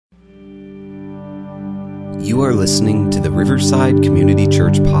You are listening to the Riverside Community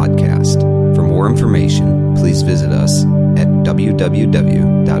Church podcast. For more information, please visit us at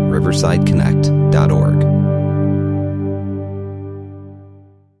www.riversideconnect.org.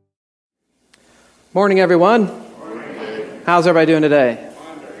 Morning, everyone. Morning. How's everybody doing today?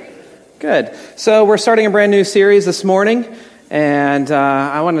 Good. So we're starting a brand new series this morning, and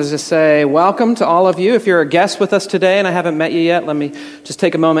I wanted to just say welcome to all of you. If you're a guest with us today and I haven't met you yet, let me just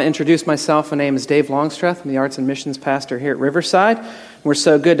take a moment to introduce myself. My name is Dave Longstreth. I'm the Arts and Missions Pastor here at Riverside. We're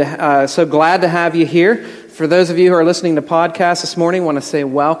so glad to have you here. For those of you who are listening to podcasts this morning, I want to say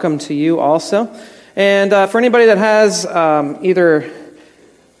welcome to you also. And for anybody that has either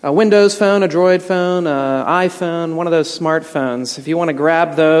a Windows phone, a Droid phone, an iPhone, one of those smartphones, if you want to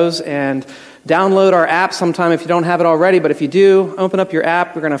grab those and download our app sometime if you don't have it already, but if you do, open up your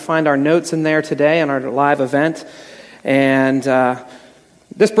app. We're going to find our notes in there today on our live event. And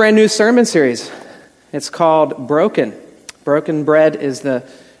this brand new sermon series, it's called Broken. Broken Bread is the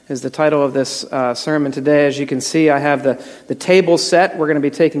title of this sermon today. As you can see, I have the table set. We're going to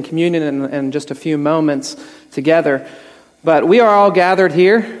be taking communion in just a few moments together. But we are all gathered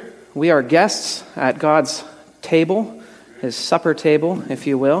here. We are guests at God's table, His supper table, if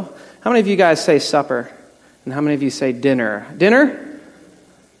you will. How many of you guys say supper? And how many of you say dinner? Dinner?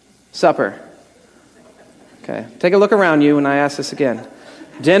 Supper. Okay. Take a look around you when I ask this again.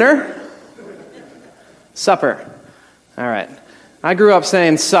 Dinner? Supper. All right. I grew up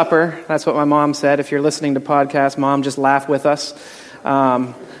saying supper. That's what my mom said. If you're listening to podcasts, Mom, just laugh with us.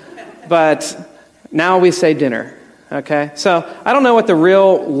 But now we say dinner. Okay? So I don't know what the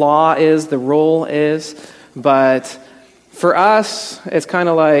real law is, the rule is, but for us, it's kind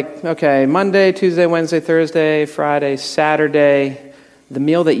of like, okay, Monday, Tuesday, Wednesday, Thursday, Friday, Saturday, the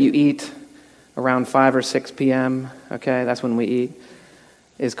meal that you eat around 5 or 6 p.m., okay, that's when we eat,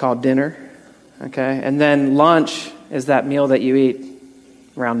 is called dinner, okay? And then lunch is that meal that you eat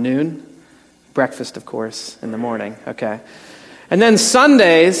around noon. Breakfast, of course, in the morning, okay? And then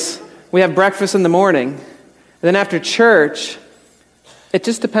Sundays, we have breakfast in the morning. And then after church, it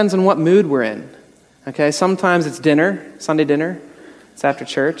just depends on what mood we're in. Okay, sometimes it's dinner, Sunday dinner. It's after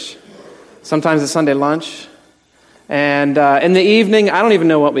church. Sometimes it's Sunday lunch. And in the evening, I don't even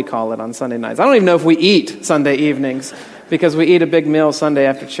know what we call it on Sunday nights. I don't even know if we eat Sunday evenings because we eat a big meal Sunday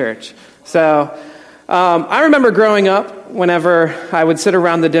after church. So I remember growing up, whenever I would sit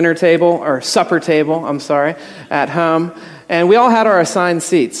around the dinner table, or supper table, at home, and we all had our assigned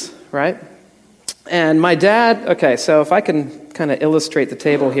seats, right? And my dad, okay, so if I can kind of illustrate the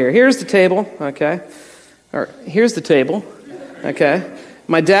table here. Here's the table, okay? Or here's the table, okay?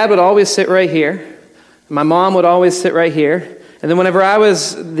 My dad would always sit right here. My mom would always sit right here. And then whenever I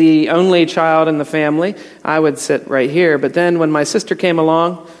was the only child in the family, I would sit right here. But then when my sister came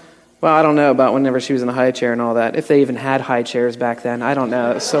along, well, I don't know about whenever she was in a high chair and all that. If they even had high chairs back then. I don't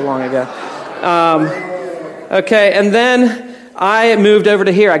know. It was so long ago. Okay, and then I moved over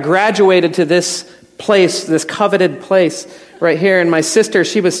to here. I graduated to this place, this coveted place right here. And my sister,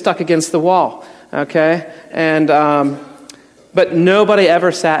 she was stuck against the wall, okay? And but nobody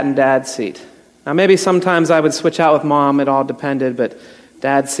ever sat in Dad's seat. Now, maybe sometimes I would switch out with Mom. It all depended, but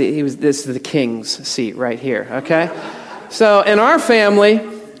Dad's seat, this is the king's seat right here, okay? So in our family,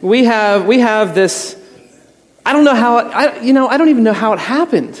 we have this, I don't even know how it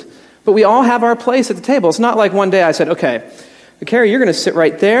happened, but we all have our place at the table. It's not like one day I said, okay, Carrie, you're going to sit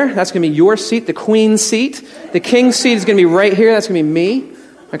right there. That's going to be your seat, the queen's seat. The king's seat is going to be right here. That's going to be me.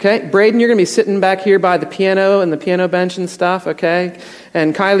 Okay? Braden, you're going to be sitting back here by the piano and the piano bench and stuff. Okay?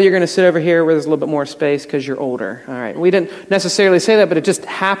 And Kylie, you're going to sit over here where there's a little bit more space because you're older. All right. We didn't necessarily say that, but it just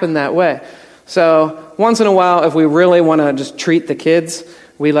happened that way. So once in a while, if we really want to just treat the kids,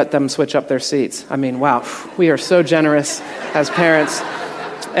 we let them switch up their seats. I mean, wow, we are so generous as parents.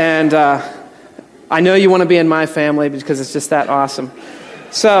 And I know you want to be in my family because it's just that awesome.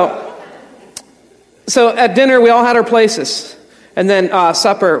 So at dinner, we all had our places. And then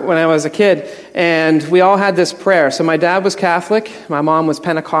supper when I was a kid, and we all had this prayer. So my dad was Catholic, my mom was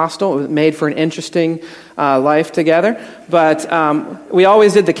Pentecostal. It was made for an interesting life together. But we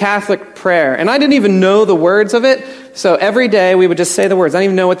always did the Catholic prayer. And I didn't even know the words of it. So every day we would just say the words. I didn't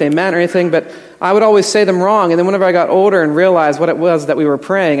even know what they meant or anything, but I would always say them wrong. And then whenever I got older and realized what it was that we were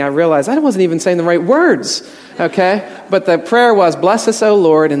praying, I realized I wasn't even saying the right words. Okay? But the prayer was, "Bless us, O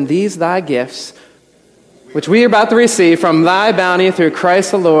Lord, in these thy gifts, which we are about to receive from thy bounty through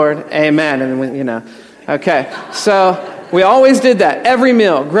Christ the Lord. Amen." And okay. So we always did that every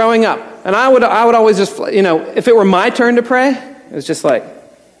meal growing up. And I would always just, if it were my turn to pray, it was just like,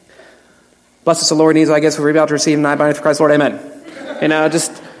 "Bless us, O Lord, in these thy gifts, which we are about to receive from thy bounty through Christ the Lord. Amen."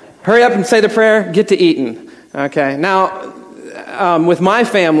 Just hurry up and say the prayer, get to eating. Okay, now, with my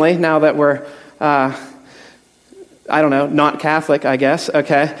family, now that we're, not Catholic, I guess,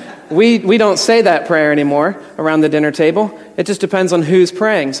 okay, we don't say that prayer anymore around the dinner table. It just depends on who's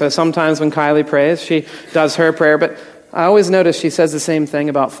praying. So sometimes when Kylie prays, she does her prayer, but I always notice she says the same thing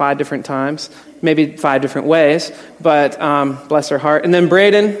about 5 different times, maybe 5 different ways, but bless her heart. And then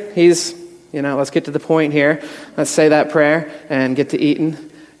Braden, he's, let's get to the point here. Let's say that prayer and get to eating.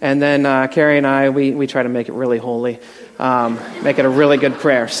 And then Carrie and I, we try to make it really holy, make it a really good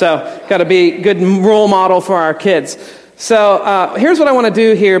prayer. So got to be a good role model for our kids. So here's what I want to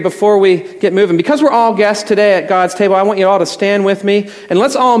do here before we get moving. Because we're all guests today at God's table, I want you all to stand with me, and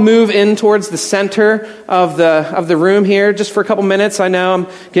let's all move in towards the center of the room here just for a couple minutes. I know I'm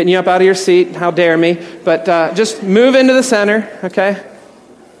getting you up out of your seat. How dare me. But just move into the center, okay?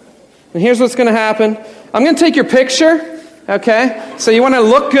 And here's what's going to happen. I'm going to take your picture, okay? So you want to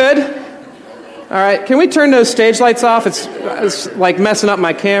look good. All right. Can we turn those stage lights off? It's like messing up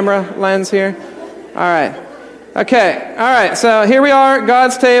my camera lens here. All right. Okay, all right, so here we are,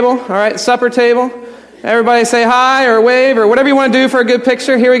 God's table, all right, supper table. Everybody say hi or wave or whatever you want to do for a good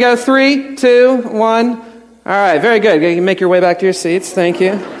picture. Here we go, 3, 2, 1. All right, very good. You can make your way back to your seats. Thank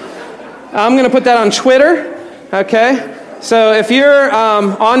you. I'm going to put that on Twitter, okay? So if you're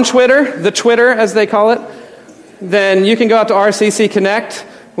on Twitter, the Twitter as they call it, then you can go out to RCC Connect.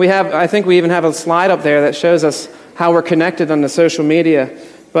 I think we even have a slide up there that shows us how we're connected on the social media.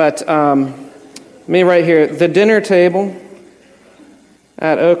 But me right here, the dinner table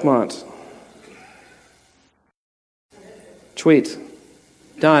at Oakmont. Tweet.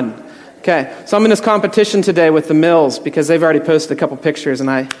 Done. Okay, so I'm in this competition today with the Mills because they've already posted a couple pictures, and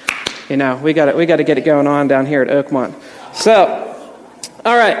we got to get it going on down here at Oakmont. So,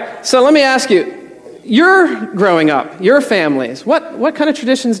 all right. So let me ask you, you're growing up, your families, what kind of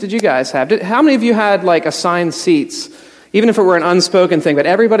traditions did you guys have? How many of you had like assigned seats, even if it were an unspoken thing, but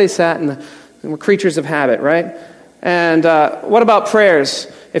everybody sat and we're creatures of habit, right? And what about prayers?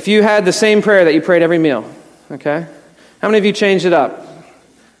 If you had the same prayer that you prayed every meal, okay? How many of you changed it up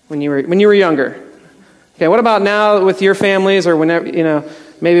when you were younger? Okay, what about now with your families or whenever,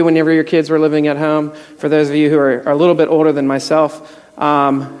 maybe whenever your kids were living at home? For those of you who are a little bit older than myself,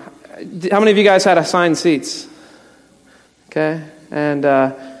 how many of you guys had assigned seats? Okay, and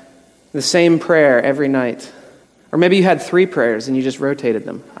the same prayer every night. Or maybe you had 3 prayers and you just rotated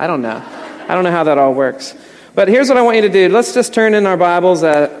them. I don't know. I don't know how that all works. But here's what I want you to do. Let's just turn in our Bibles,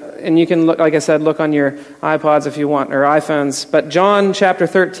 and you can, like I said, look on your iPods if you want, or iPhones. But John chapter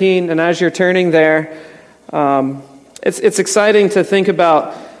 13, and as you're turning there, it's exciting to think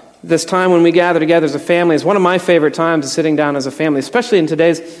about this time when we gather together as a family. It's one of my favorite times is sitting down as a family, especially in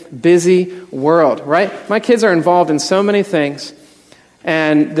today's busy world, right? My kids are involved in so many things,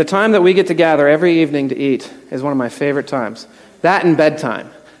 and the time that we get to gather every evening to eat is one of my favorite times. That and bedtime.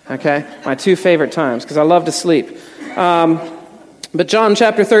 Okay, my 2 favorite times, because I love to sleep. But John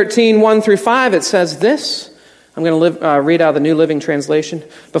chapter 13, 1 through 5, it says this. I'm going to read out of the New Living Translation.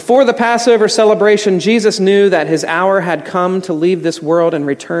 Before the Passover celebration, Jesus knew that his hour had come to leave this world and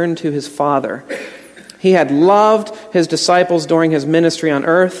return to his Father. He had loved his disciples during his ministry on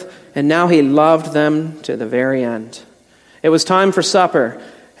earth, and now he loved them to the very end. It was time for supper,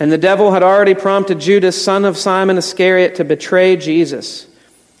 and the devil had already prompted Judas, son of Simon Iscariot, to betray Jesus.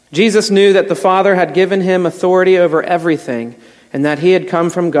 Jesus knew that the Father had given him authority over everything and that he had come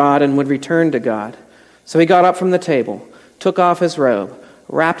from God and would return to God. So he got up from the table, took off his robe,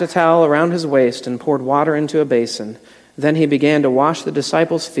 wrapped a towel around his waist, and poured water into a basin. Then he began to wash the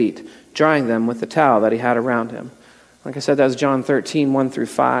disciples' feet, drying them with the towel that he had around him. Like I said, that was John 13, 1 through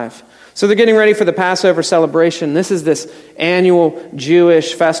 5. So they're getting ready for the Passover celebration. This is this annual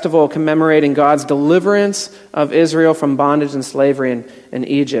Jewish festival commemorating God's deliverance of Israel from bondage and slavery in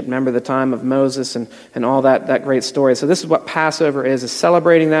Egypt. Remember the time of Moses and all that great story. So this is what Passover is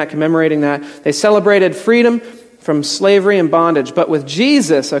celebrating that, commemorating that. They celebrated freedom from slavery and bondage. But with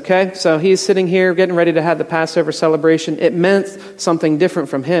Jesus, okay, so he's sitting here getting ready to have the Passover celebration. It meant something different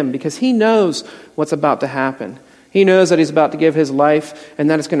from him because he knows what's about to happen. He knows that he's about to give his life and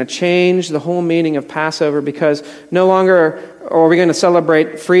that it's going to change the whole meaning of Passover because no longer are we going to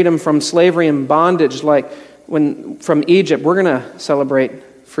celebrate freedom from slavery and bondage like from Egypt. We're going to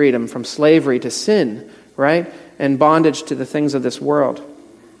celebrate freedom from slavery to sin, right? And bondage to the things of this world.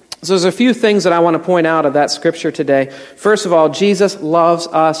 So there's a few things that I want to point out of that scripture today. First of all, Jesus loves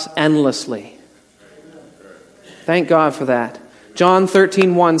us endlessly. Thank God for that. John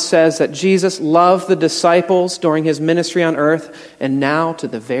 13:1 says that Jesus loved the disciples during his ministry on earth and now to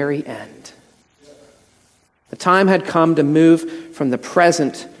the very end. The time had come to move from the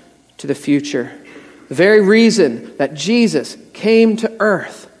present to the future. The very reason that Jesus came to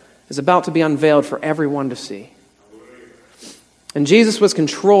earth is about to be unveiled for everyone to see. And Jesus was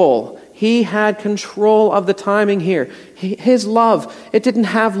control. He had control of the timing here. His love, it didn't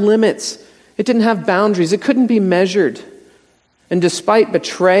have limits. It didn't have boundaries. It couldn't be measured. And despite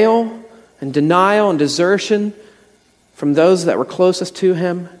betrayal and denial and desertion from those that were closest to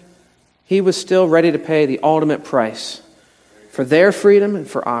him, he was still ready to pay the ultimate price for their freedom and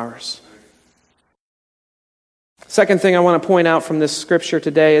for ours. Second thing I want to point out from this scripture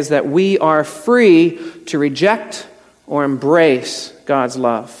today is that we are free to reject or embrace God's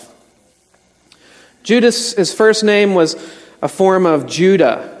love. Judas, his first name was a form of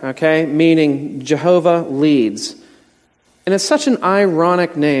Judah, okay, meaning Jehovah leads. And it's such an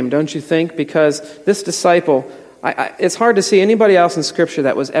ironic name, don't you think? Because this disciple, it's hard to see anybody else in Scripture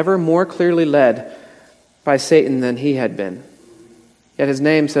that was ever more clearly led by Satan than he had been. Yet his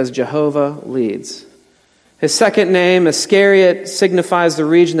name says Jehovah leads. His second name, Iscariot, signifies the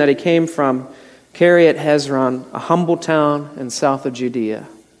region that he came from, Kiryat Hezron, a humble town in south of Judea.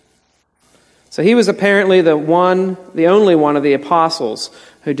 So he was apparently the only one of the apostles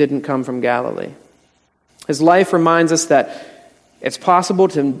who didn't come from Galilee. His life reminds us that it's possible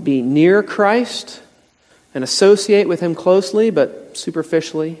to be near Christ and associate with him closely, but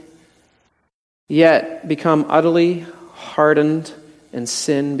superficially, yet become utterly hardened in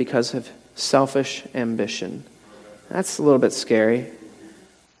sin because of selfish ambition. That's a little bit scary.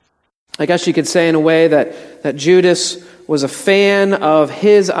 I guess you could say in a way that Judas was a fan of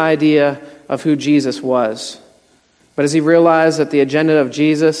his idea of who Jesus was. But as he realized that the agenda of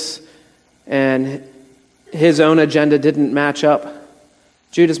Jesus and his own agenda didn't match up,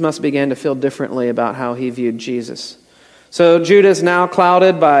 Judas must begin to feel differently about how he viewed Jesus. So Judas, now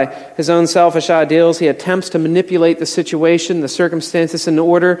clouded by his own selfish ideals, he attempts to manipulate the situation, the circumstances, in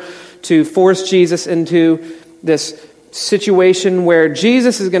order to force Jesus into this situation where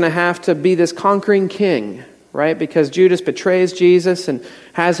Jesus is going to have to be this conquering king, right? Because Judas betrays Jesus and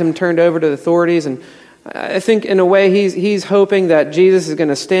has him turned over to the authorities. And I think in a way he's hoping that Jesus is going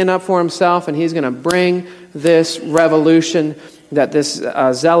to stand up for himself and he's going to bring this revolution that this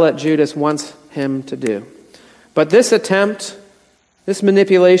zealot Judas wants him to do. But this attempt, this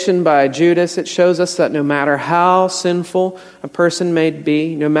manipulation by Judas, it shows us that no matter how sinful a person may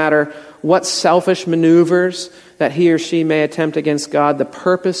be, no matter what selfish maneuvers that he or she may attempt against God, the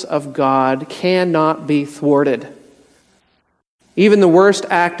purpose of God cannot be thwarted. Even the worst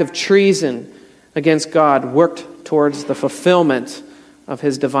act of treason against God worked towards the fulfillment of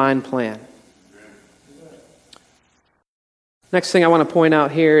his divine plan. Next thing I want to point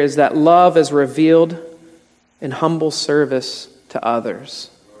out here is that love is revealed in humble service to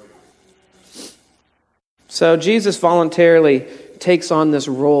others. So Jesus voluntarily takes on this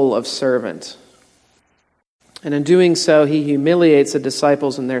role of servant. And in doing so, he humiliates the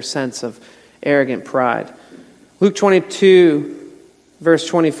disciples in their sense of arrogant pride. Luke 22, verse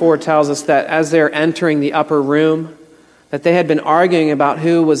 24 tells us that as they're entering the upper room, that they had been arguing about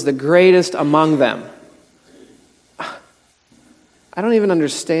who was the greatest among them. I don't even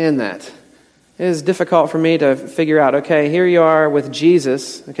understand that. It is difficult for me to figure out, okay, here you are with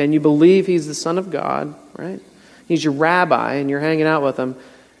Jesus, okay, and you believe he's the Son of God, right? He's your rabbi, and you're hanging out with him,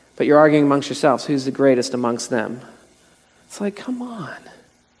 but you're arguing amongst yourselves, who's the greatest amongst them? It's like, come on.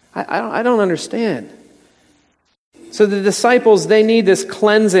 I don't understand. So the disciples, they need this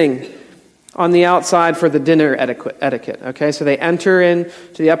cleansing on the outside for the dinner etiquette, okay? So they enter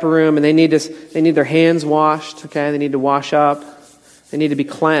into the upper room, and they need their hands washed, okay? They need to wash up. They need to be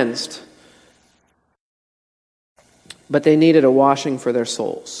cleansed. But they needed a washing for their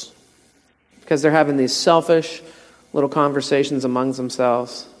souls because they're having these selfish little conversations amongst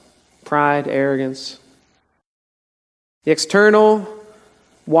themselves. Pride, arrogance. The external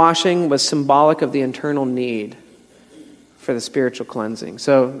washing was symbolic of the internal need for the spiritual cleansing.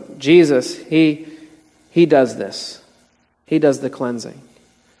 So Jesus, he does this. He does the cleansing.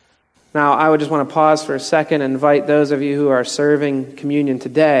 Now, I would just want to pause for a second and invite those of you who are serving communion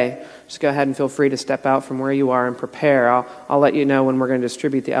today, just go ahead and feel free to step out from where you are and prepare. I'll let you know when we're going to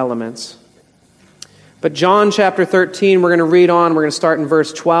distribute the elements. But John chapter 13, we're going to read on. We're going to start in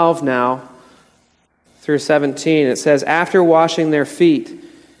verse 12 now through 17. It says, after washing their feet,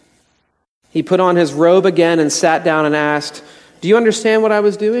 he put on his robe again and sat down and asked, do you understand what I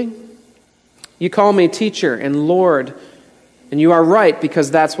was doing? You call me teacher and Lord, and you are right because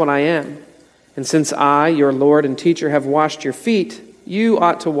that's what I am. And since I, your Lord and teacher, have washed your feet, you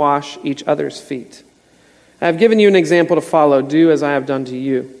ought to wash each other's feet. I have given you an example to follow. Do as I have done to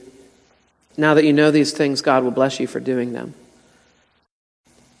you. Now that you know these things, God will bless you for doing them.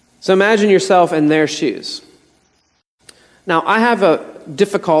 So imagine yourself in their shoes. Now, I have a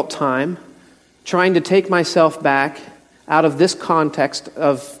difficult time trying to take myself back out of this context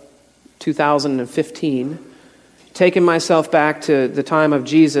of 2015, taking myself back to the time of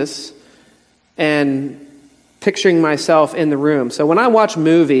Jesus and picturing myself in the room. So when I watch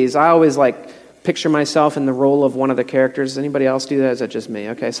movies, I always picture myself in the role of one of the characters. Does anybody else do that? Is that just me?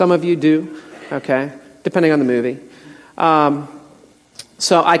 Okay, some of you do. Okay, depending on the movie.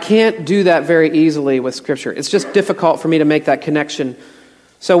 So I can't do that very easily with Scripture. It's just difficult for me to make that connection.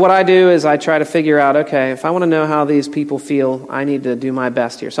 So what I do is I try to figure out, okay, if I want to know how these people feel, I need to do my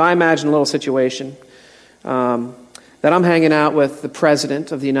best here. So I imagine a little situation that I'm hanging out with the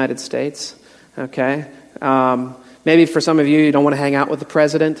President of the United States, okay? Maybe for some of you, you don't want to hang out with the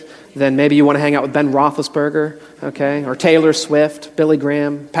President. Then maybe you want to hang out with Ben Roethlisberger, okay? Or Taylor Swift, Billy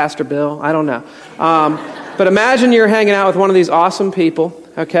Graham, Pastor Bill, I don't know. But imagine you're hanging out with one of these awesome people,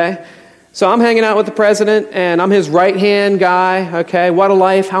 okay? So I'm hanging out with the President, and I'm his right-hand guy, okay? What a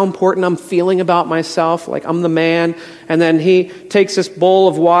life, how important I'm feeling about myself, like I'm the man. And then he takes this bowl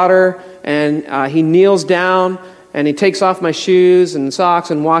of water, and he kneels down, and he takes off my shoes and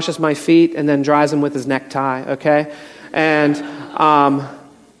socks and washes my feet and then dries them with his necktie, okay? And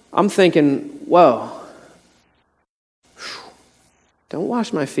I'm thinking, whoa, don't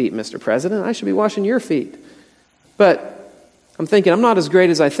wash my feet, Mr. President. I should be washing your feet. But I'm thinking, I'm not as great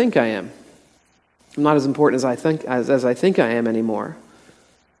as I think I am. I'm not as important as I think I am anymore.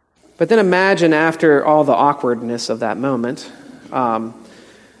 But then imagine after all the awkwardness of that moment,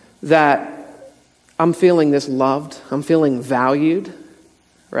 that I'm feeling this loved, I'm feeling valued,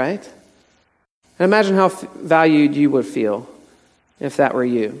 right? And imagine how valued you would feel if that were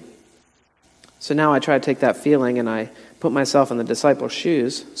you. So now I try to take that feeling and I put myself in the disciples'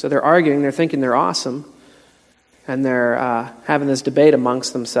 shoes. So they're arguing, they're thinking they're awesome, and they're having this debate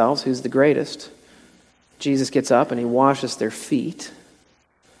amongst themselves, who's the greatest. Jesus gets up and he washes their feet.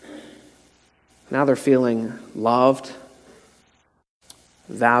 Now they're feeling loved,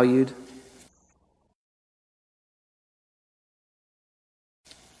 valued.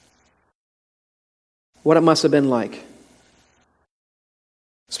 What it must have been like.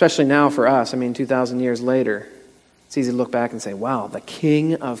 Especially now for us, 2,000 years later, it's easy to look back and say, wow, the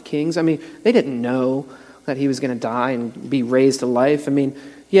King of Kings. They didn't know that he was going to die and be raised to life.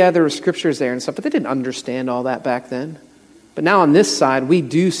 Yeah, there were scriptures there and stuff, but they didn't understand all that back then. But now on this side, we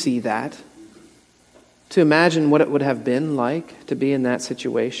do see that. To imagine what it would have been like to be in that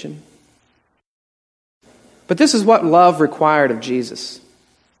situation. But this is what love required of Jesus.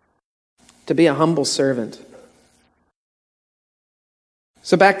 To be a humble servant.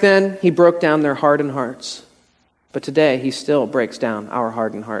 So back then, he broke down their hardened hearts. But today, he still breaks down our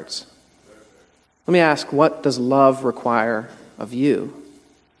hardened hearts. Let me ask, what does love require of you?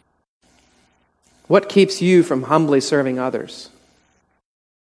 What keeps you from humbly serving others?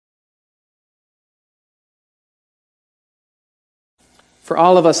 For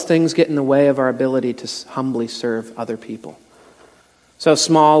all of us, things get in the way of our ability to humbly serve other people. So a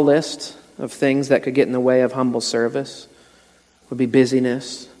small list of things that could get in the way of humble service would be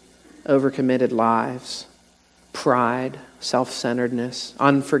busyness, overcommitted lives, pride, self-centeredness,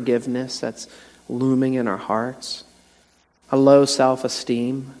 unforgiveness that's looming in our hearts, a low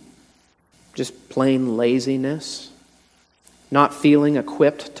self-esteem, just plain laziness, not feeling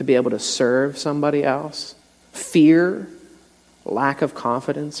equipped to be able to serve somebody else, fear, lack of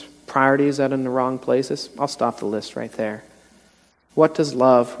confidence, priorities that are in the wrong places. I'll stop the list right there. What does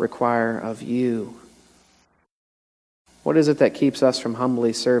love require of you? What is it that keeps us from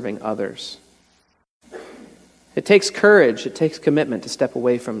humbly serving others? It takes courage, it takes commitment to step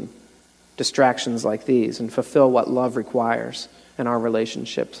away from distractions like these and fulfill what love requires in our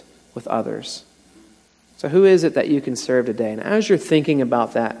relationships with others. So who is it that you can serve today? And as you're thinking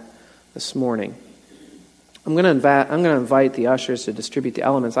about that this morning, I'm going to invite the ushers to distribute the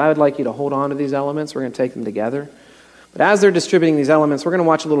elements. I would like you to hold on to these elements. We're going to take them together. But as they're distributing these elements, we're going to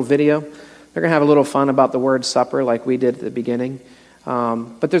watch a little video. They're going to have a little fun about the word supper like we did at the beginning.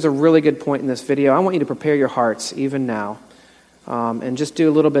 But there's a really good point in this video. I want you to prepare your hearts even now and just do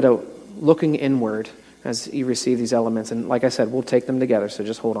a little bit of looking inward as you receive these elements. And like I said, we'll take them together, so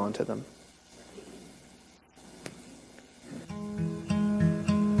just hold on to them.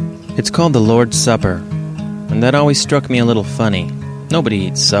 It's called the Lord's Supper, and that always struck me a little funny. Nobody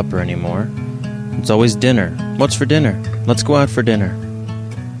eats supper anymore. It's always dinner. What's for dinner? Let's go out for dinner.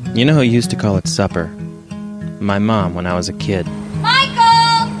 You know who used to call it supper? My mom when I was a kid.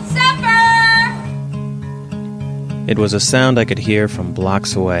 Michael! Supper! It was a sound I could hear from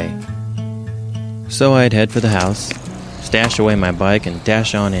blocks away. So I'd head for the house, stash away my bike, and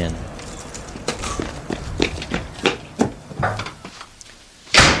dash on in.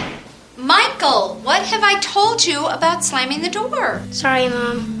 Michael, what have I told you about slamming the door? Sorry,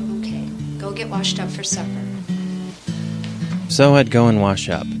 Mom. Okay, go get washed up for supper. So I'd go and wash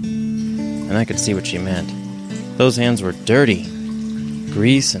up, and I could see what she meant. Those hands were dirty.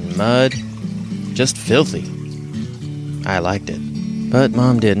 Grease and mud. Just filthy. I liked it. But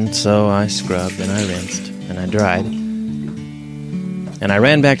Mom didn't, so I scrubbed and I rinsed and I dried. And I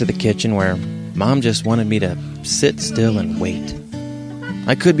ran back to the kitchen where Mom just wanted me to sit still and wait.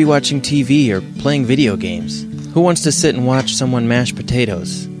 I could be watching TV or playing video games. Who wants to sit and watch someone mash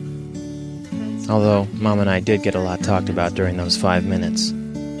potatoes? Although Mom and I did get a lot talked about during those 5 minutes.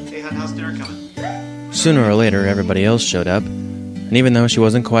 Hey, hon, how's dinner coming? Sooner or later, everybody else showed up. And even though she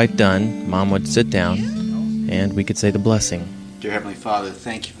wasn't quite done, Mom would sit down, and we could say the blessing. Dear Heavenly Father,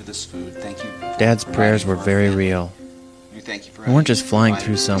 thank you for this food. Thank you. Dad's prayers were very real. We thank you for We weren't just flying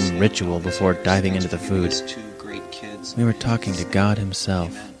through some ritual before diving into the food. Two great kids. We were talking to God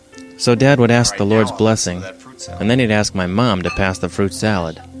Himself. So Dad would ask the Lord's blessing, and then he'd ask my Mom to pass the fruit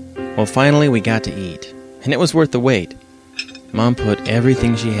salad. Well, finally we got to eat, and it was worth the wait. Mom put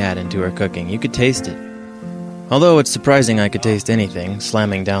everything she had into her cooking. You could taste it. Although it's surprising I could taste anything,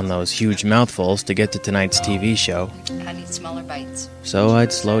 slamming down those huge mouthfuls to get to tonight's TV show. I need smaller bites. So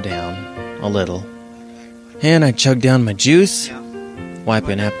I'd slow down a little. And I'd chug down my juice, wipe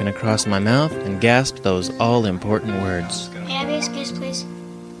a napkin across my mouth, and gasp those all-important words. May I have your excuse, please?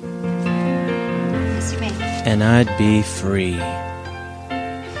 Yes, you may. And I'd be free.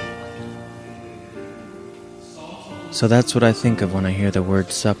 So that's what I think of when I hear the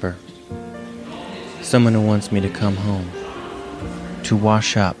word supper. Someone who wants me to come home, to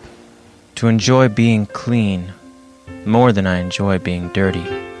wash up, to enjoy being clean more than I enjoy being dirty.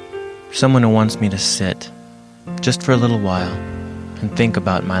 Someone who wants me to sit, just for a little while, and think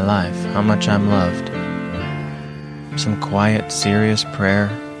about my life, how much I'm loved. Some quiet, serious prayer,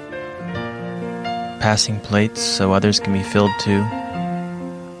 passing plates so others can be filled too,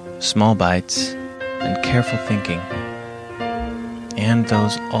 small bites, and careful thinking. And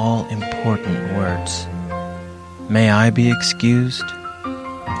those all-important words, may I be excused,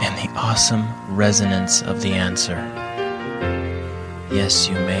 and the awesome resonance of the answer, yes,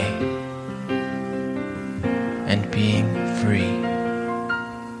 you may, and being free.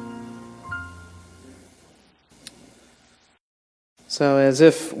 So, as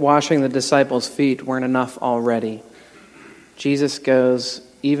if washing the disciples' feet weren't enough already, Jesus goes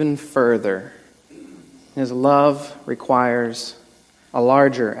even further. His love requires a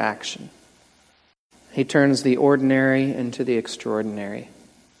larger action. He turns the ordinary into the extraordinary.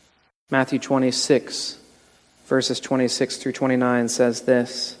 Matthew 26, verses 26 through 29 says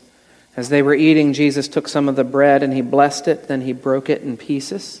this: As they were eating, Jesus took some of the bread and he blessed it, then he broke it in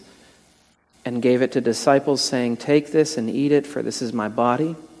pieces and gave it to disciples, saying, "Take this and eat it, for this is my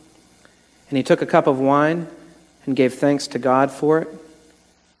body." And he took a cup of wine and gave thanks to God for it.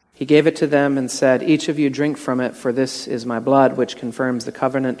 He gave it to them and said, "Each of you drink from it, for this is my blood, which confirms the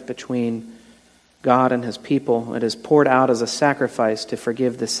covenant between God and his people. It is poured out as a sacrifice to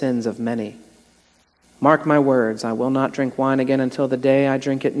forgive the sins of many. Mark my words, I will not drink wine again until the day I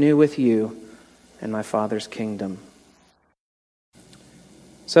drink it new with you in my Father's kingdom."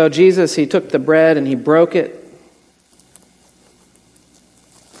 So Jesus, he took the bread and he broke it.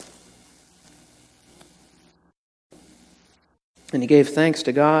 And he gave thanks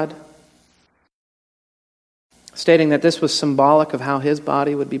to God, stating that this was symbolic of how his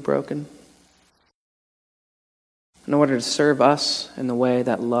body would be broken in order to serve us in the way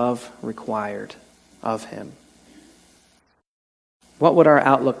that love required of him. What would our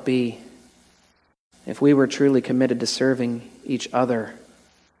outlook be if we were truly committed to serving each other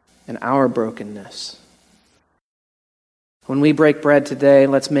in our brokenness? When we break bread today,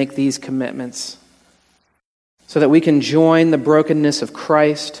 let's make these commitments so that we can join the brokenness of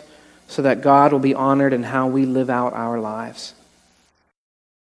Christ, so that God will be honored in how we live out our lives.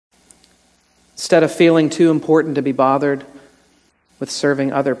 Instead of feeling too important to be bothered with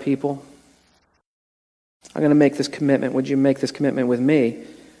serving other people, I'm going to make this commitment. Would you make this commitment with me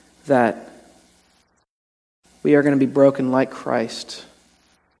that we are going to be broken like Christ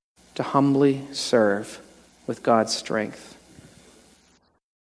to humbly serve with God's strength?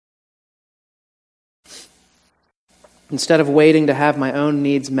 Instead of waiting to have my own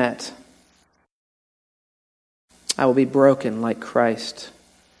needs met, I will be broken like Christ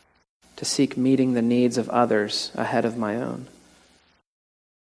to seek meeting the needs of others ahead of my own.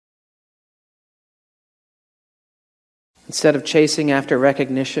 Instead of chasing after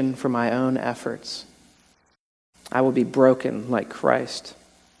recognition for my own efforts, I will be broken like Christ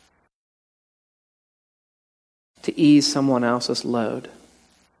to ease someone else's load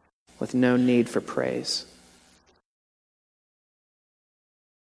with no need for praise.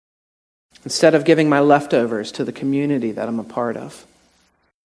 Instead of giving my leftovers to the community that I'm a part of,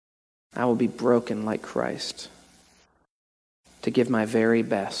 I will be broken like Christ to give my very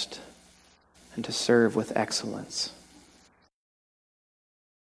best and to serve with excellence.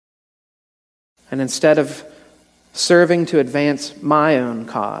 And instead of serving to advance my own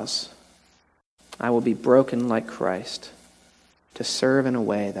cause, I will be broken like Christ to serve in a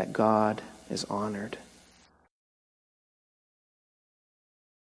way that God is honored.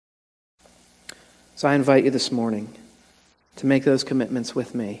 So I invite you this morning to make those commitments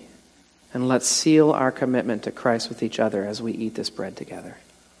with me, and let's seal our commitment to Christ with each other as we eat this bread together.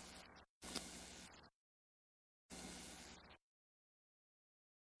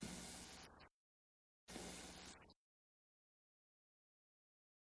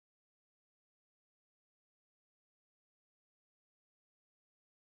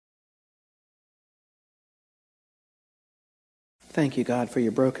 Thank you, God, for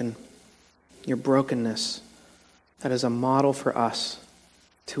your brokenness that is a model for us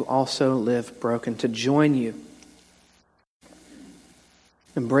to also live broken, to join you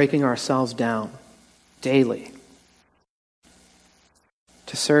in breaking ourselves down daily,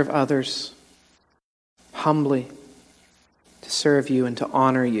 to serve others humbly, to serve you and to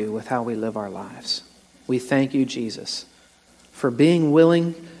honor you with how we live our lives. We thank you, Jesus, for being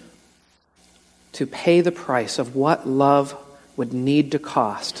willing to pay the price of what love would need to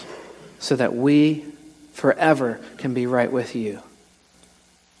cost so that we forever can be right with you.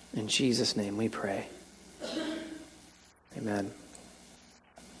 In Jesus' name we pray. Amen.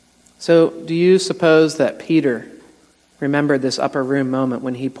 So, do you suppose that Peter remembered this upper room moment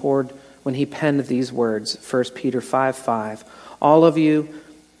when he penned these words, 1 Peter 5:5, all of you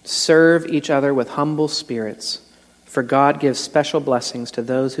serve each other with humble spirits, for God gives special blessings to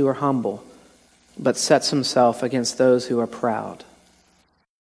those who are humble, but sets himself against those who are proud.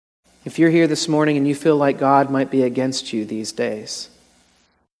 If you're here this morning and you feel like God might be against you these days,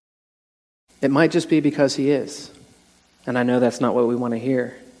 it might just be because he is. And I know that's not what we want to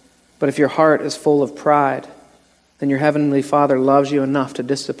hear. But if your heart is full of pride, then your Heavenly Father loves you enough to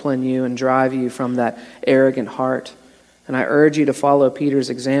discipline you and drive you from that arrogant heart. And I urge you to follow Peter's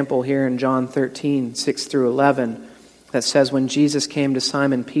example here in John 13, 6 through 11, that says, when Jesus came to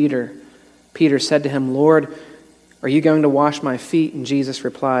Simon Peter, Peter said to him, Lord, are you going to wash my feet? And Jesus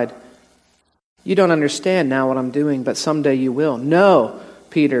replied, you don't understand now what I'm doing, but someday you will. No,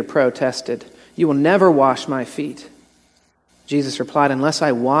 Peter protested, you will never wash my feet. Jesus replied, unless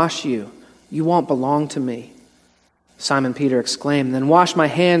I wash you, you won't belong to me. Simon Peter exclaimed, then wash my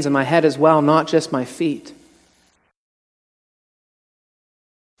hands and my head as well, not just my feet.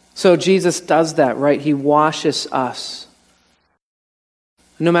 So Jesus does that, right? He washes us.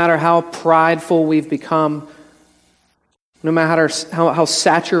 No matter how prideful we've become, no matter how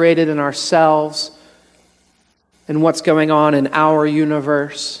saturated in ourselves and what's going on in our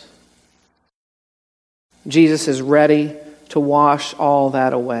universe, Jesus is ready to wash all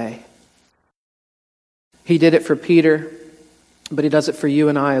that away. He did it for Peter, but he does it for you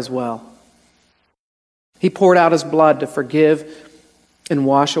and I as well. He poured out his blood to forgive and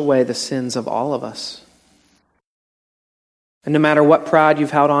wash away the sins of all of us. And no matter what pride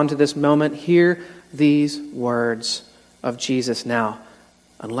you've held on to this moment, hear these words of Jesus now.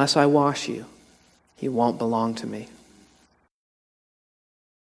 Unless I wash you, you won't belong to me.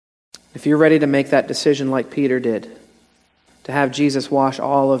 If you're ready to make that decision like Peter did, to have Jesus wash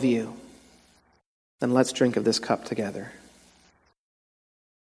all of you, then let's drink of this cup together.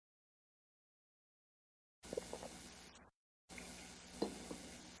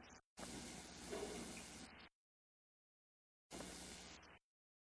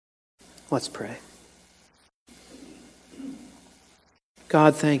 Let's pray.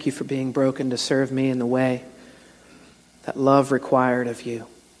 God, thank you for being broken to serve me in the way that love required of you.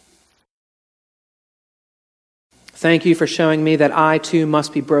 Thank you for showing me that I too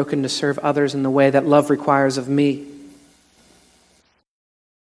must be broken to serve others in the way that love requires of me.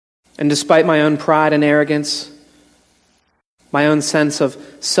 And despite my own pride and arrogance, my own sense of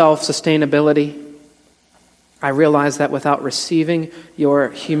self-sustainability, I realize that without receiving your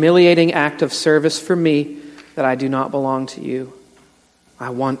humiliating act of service for me, that I do not belong to you. I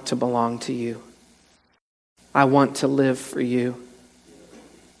want to belong to you. I want to live for you.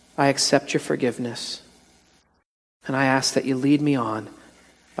 I accept your forgiveness. And I ask that you lead me on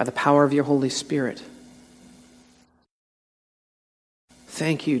by the power of your Holy Spirit.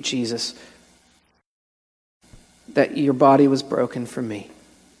 Thank you, Jesus, that your body was broken for me.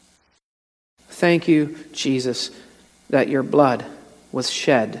 Thank you, Jesus, that your blood was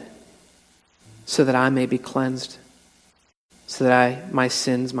shed so that I may be cleansed, so that my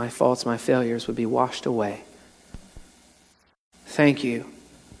sins, my faults, my failures would be washed away. Thank you,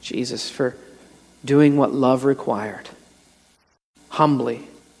 Jesus, for doing what love required, humbly,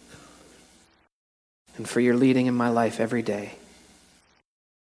 and for your leading in my life every day.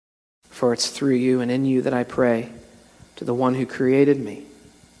 For it's through you and in you that I pray to the one who created me.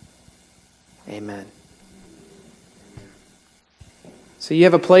 Amen. So you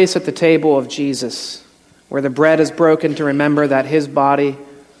have a place at the table of Jesus where the bread is broken to remember that his body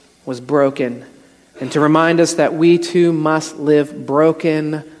was broken and to remind us that we too must live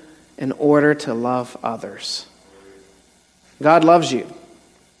broken in order to love others. God loves you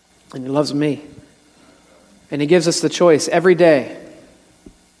and he loves me. And he gives us the choice every day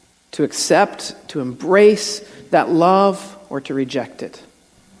to accept, to embrace that love or to reject it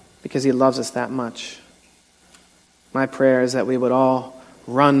because he loves us that much. My prayer is that we would all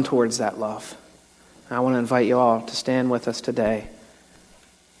run towards that love. I want to invite you all to stand with us today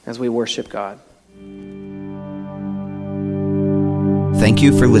as we worship God. Thank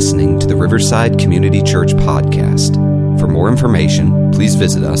you for listening to the Riverside Community Church podcast. For more information, please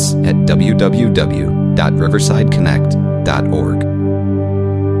visit us at www.riversideconnect.org.